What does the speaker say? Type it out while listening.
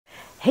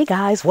Hey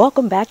guys,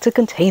 welcome back to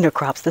Container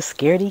Crops, the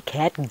Scaredy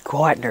Cat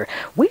Gardener.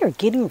 We are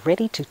getting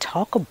ready to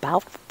talk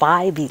about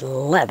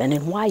 511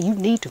 and why you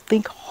need to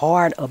think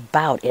hard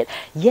about it.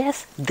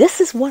 Yes,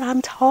 this is what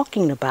I'm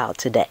talking about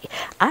today.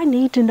 I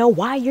need to know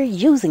why you're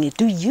using it.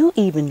 Do you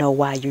even know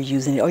why you're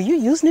using it? Are you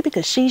using it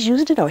because she's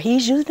using it or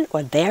he's using it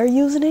or they're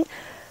using it?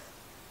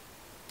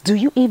 Do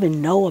you even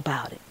know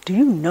about it? Do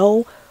you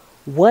know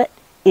what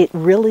it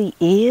really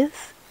is?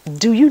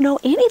 Do you know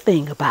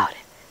anything about it?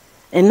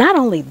 And not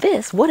only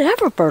this,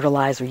 whatever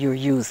fertilizer you're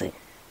using,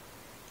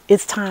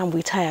 it's time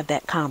we have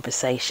that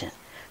conversation.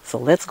 So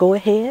let's go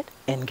ahead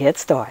and get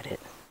started.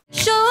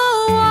 Show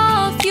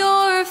off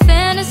your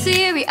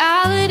fantasy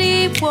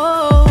reality,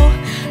 whoa,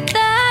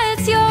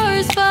 that's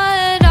yours,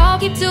 but I'll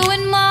keep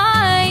doing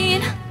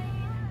mine.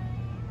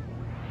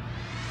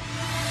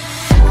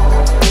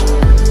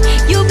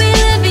 You'll be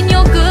living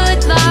your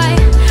good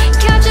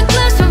life, catch a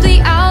glimpse from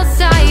the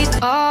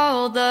outside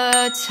all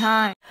the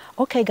time.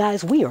 Okay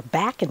guys, we are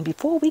back, and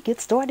before we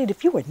get started,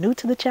 if you are new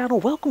to the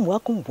channel, welcome,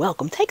 welcome,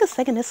 welcome. Take a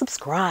second and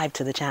subscribe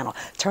to the channel.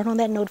 Turn on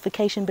that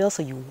notification bell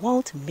so you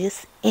won't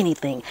miss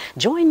anything.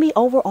 Join me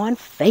over on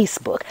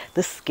Facebook,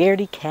 the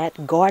Scaredy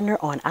Cat Gardener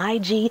on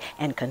IG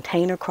and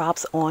Container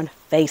Crops on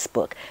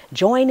Facebook.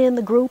 Join in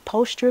the group,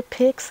 post your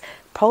pics,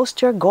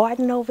 post your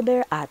garden over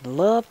there. I'd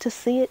love to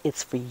see it.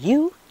 It's for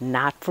you,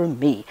 not for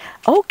me.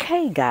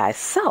 Okay guys,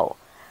 so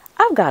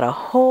I've got a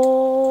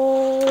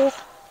whole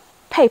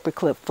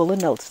paperclip full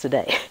of notes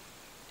today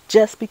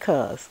just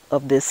because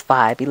of this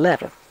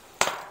 511.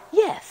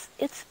 Yes,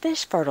 it's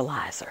fish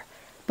fertilizer,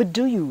 but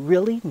do you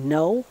really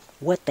know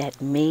what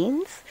that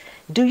means?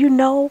 Do you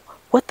know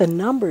what the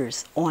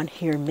numbers on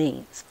here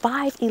means?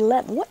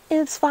 511, what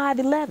is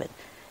 511?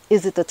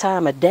 Is it the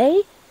time of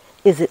day?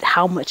 Is it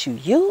how much you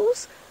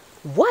use?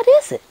 What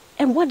is it,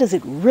 and what does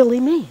it really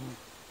mean?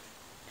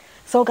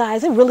 So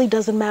guys, it really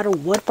doesn't matter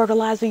what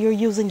fertilizer you're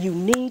using. You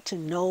need to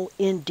know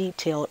in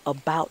detail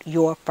about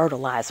your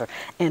fertilizer.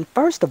 And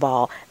first of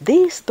all,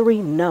 these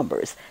three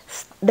numbers,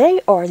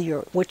 they are your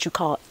what you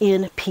call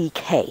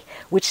NPK,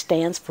 which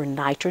stands for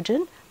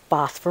nitrogen,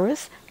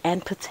 phosphorus,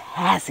 and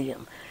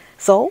potassium.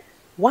 So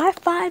why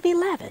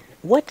 511?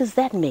 What does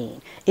that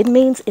mean? It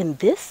means in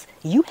this,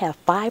 you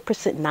have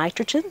 5%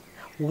 nitrogen,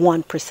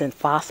 1%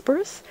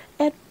 phosphorus,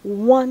 and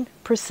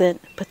 1%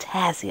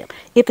 potassium.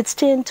 If it's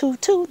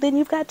 10-2-2, then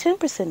you've got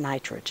 10%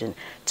 nitrogen,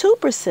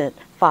 2%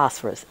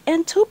 phosphorus,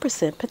 and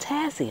 2%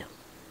 potassium.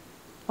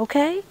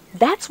 Okay?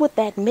 That's what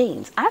that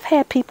means. I've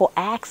had people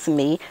ask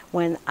me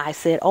when I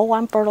said, oh,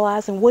 I'm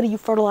fertilizing, what do you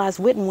fertilize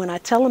with? And when I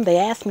tell them, they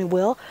ask me,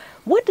 well,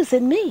 what does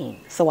it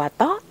mean? So I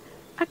thought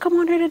I'd come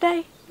on here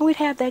today and we'd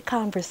have that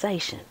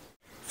conversation.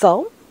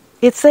 So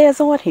it says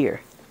on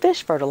here,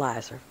 fish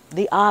fertilizer,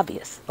 the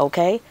obvious,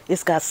 okay?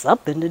 It's got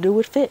something to do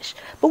with fish.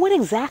 But what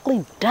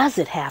exactly does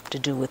it have to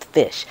do with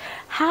fish?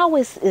 How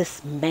is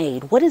this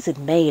made? What is it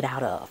made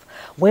out of?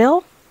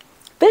 Well,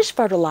 fish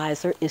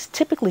fertilizer is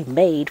typically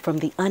made from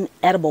the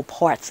unedible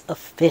parts of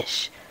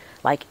fish,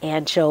 like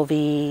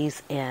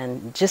anchovies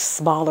and just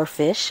smaller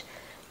fish.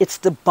 It's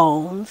the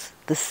bones,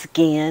 the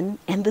skin,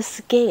 and the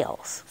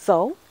scales.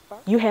 So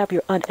you have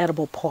your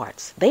unedible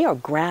parts. They are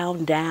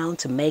ground down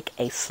to make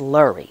a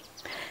slurry.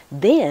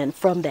 Then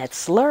from that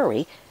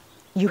slurry,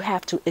 you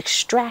have to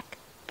extract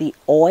the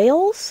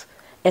oils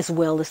as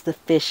well as the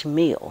fish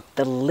meal.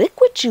 The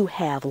liquid you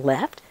have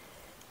left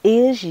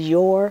is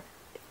your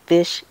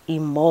fish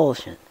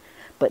emulsion.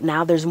 But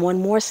now there's one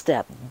more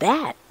step.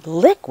 That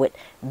liquid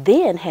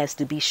then has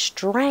to be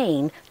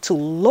strained to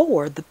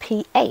lower the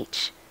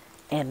pH.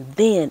 And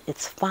then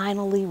it's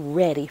finally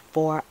ready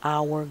for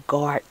our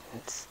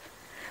gardens.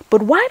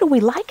 But why do we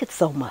like it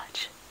so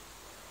much?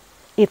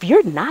 If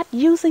you're not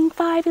using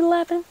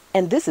 511,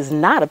 and this is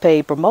not a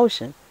paid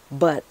promotion,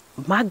 but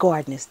my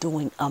garden is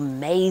doing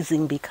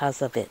amazing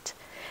because of it.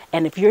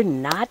 And if you're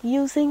not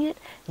using it,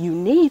 you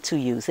need to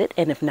use it.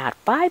 And if not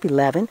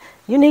 511,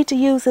 you need to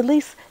use at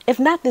least, if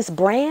not this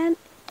brand,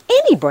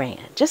 any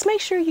brand. Just make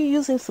sure you're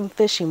using some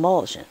fish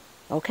emulsion,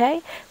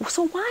 okay?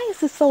 So why is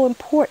this so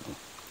important?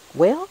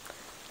 Well,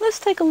 let's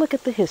take a look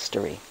at the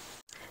history.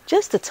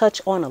 Just to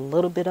touch on a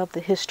little bit of the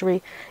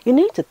history, you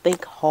need to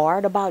think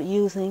hard about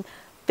using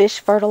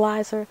fish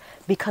fertilizer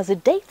because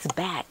it dates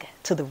back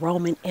to the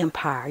Roman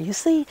Empire. You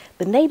see,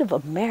 the Native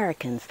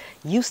Americans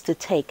used to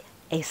take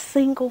a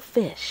single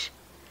fish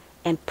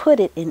and put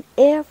it in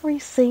every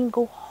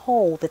single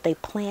hole that they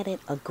planted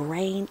a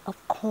grain of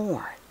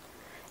corn.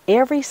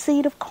 Every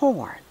seed of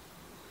corn,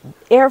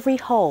 every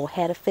hole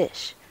had a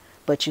fish.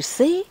 But you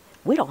see,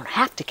 we don't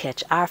have to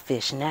catch our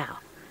fish now.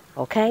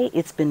 Okay?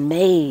 It's been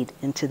made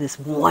into this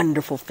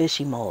wonderful fish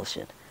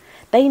emulsion.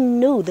 They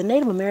knew, the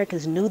Native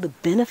Americans knew the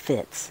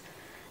benefits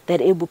that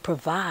it would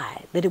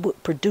provide, that it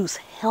would produce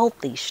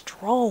healthy,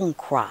 strong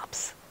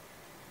crops.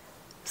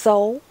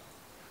 So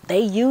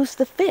they used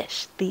the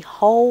fish, the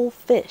whole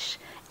fish.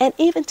 And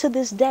even to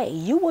this day,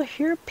 you will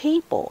hear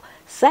people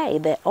say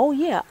that, oh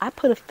yeah, I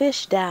put a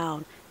fish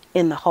down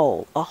in the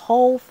hole, a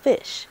whole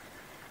fish.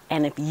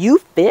 And if you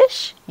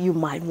fish, you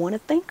might want to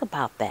think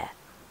about that.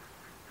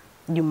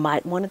 you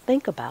might want to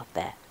think about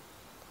that.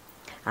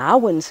 I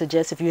wouldn't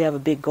suggest, if you have a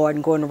big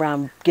garden, going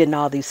around getting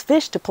all these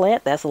fish to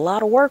plant. That's a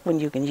lot of work when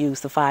you can use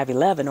the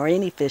 511 or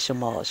any fish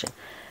emulsion.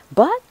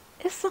 But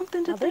it's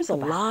something to think about. There's a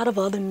lot of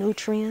other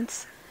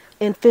nutrients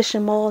in fish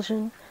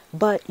emulsion,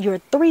 but your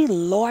three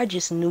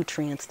largest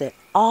nutrients that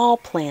all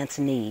plants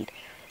need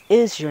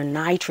is your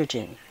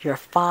nitrogen, your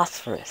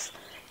phosphorus,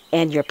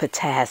 and your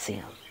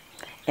potassium.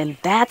 And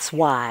that's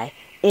why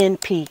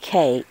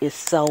NPK is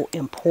so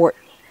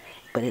important.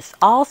 But it's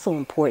also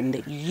important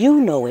that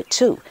you know it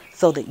too,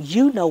 so that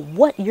you know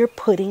what you're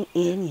putting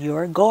in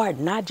your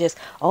garden. Not just,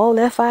 oh,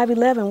 that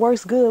 511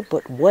 works good,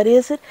 but what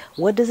is it?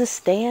 What does it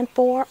stand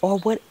for? Or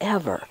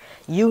whatever.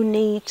 You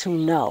need to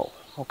know,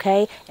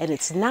 okay? And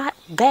it's not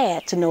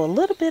bad to know a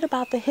little bit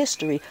about the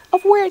history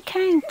of where it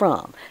came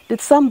from. Did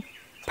some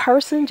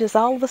person just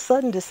all of a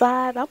sudden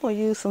decide, I'm going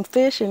to use some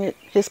fish, and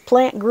his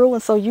plant grew,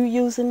 and so you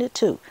using it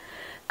too?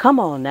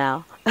 Come on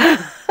now.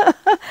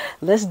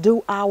 Let's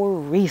do our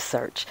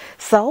research.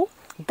 So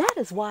that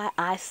is why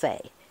I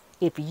say,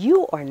 if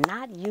you are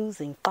not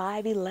using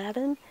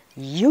 511,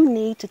 you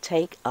need to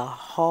take a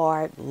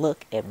hard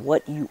look at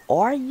what you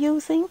are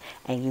using,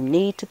 and you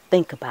need to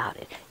think about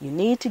it. You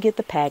need to get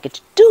the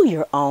package, do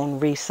your own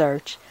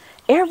research.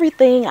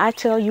 Everything I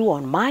tell you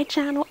on my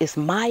channel is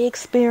my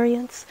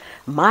experience,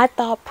 my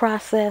thought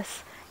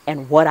process,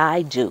 and what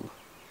I do.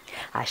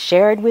 I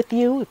share it with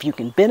you. If you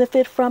can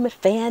benefit from it,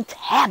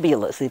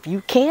 fantabulous. If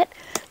you can't,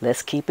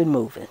 let's keep it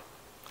moving.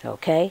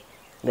 Okay?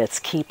 Let's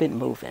keep it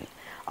moving.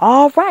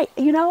 All right.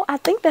 You know, I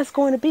think that's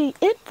going to be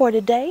it for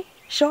today.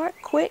 Short,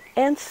 quick,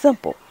 and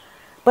simple.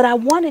 But I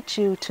wanted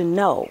you to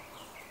know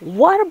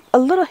a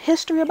little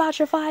history about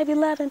your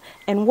 511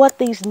 and what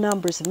these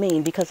numbers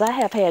mean, because I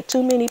have had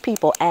too many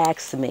people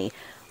ask me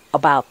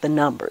about the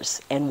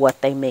numbers and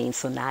what they mean.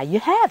 So now you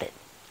have it.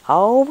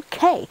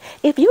 Okay,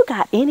 if you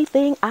got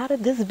anything out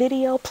of this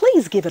video,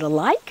 please give it a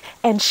like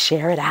and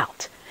share it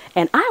out.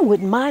 And I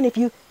wouldn't mind if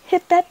you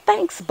hit that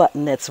thanks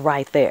button that's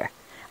right there.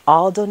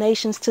 All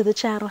donations to the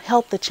channel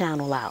help the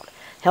channel out.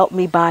 Help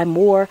me buy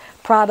more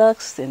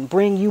products and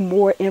bring you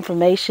more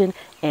information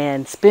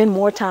and spend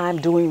more time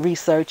doing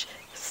research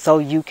so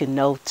you can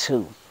know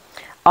too.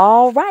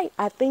 All right,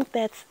 I think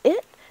that's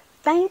it.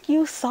 Thank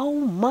you so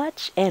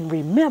much. And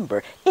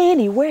remember,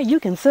 anywhere you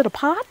can sit a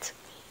pot,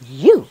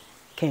 you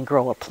can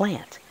grow a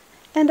plant.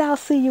 And I'll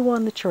see you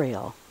on the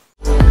trail.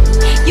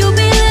 You'll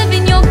be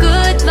living your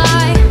good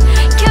life,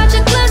 catch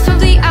a glimpse from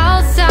the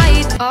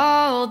outside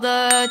all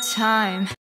the time.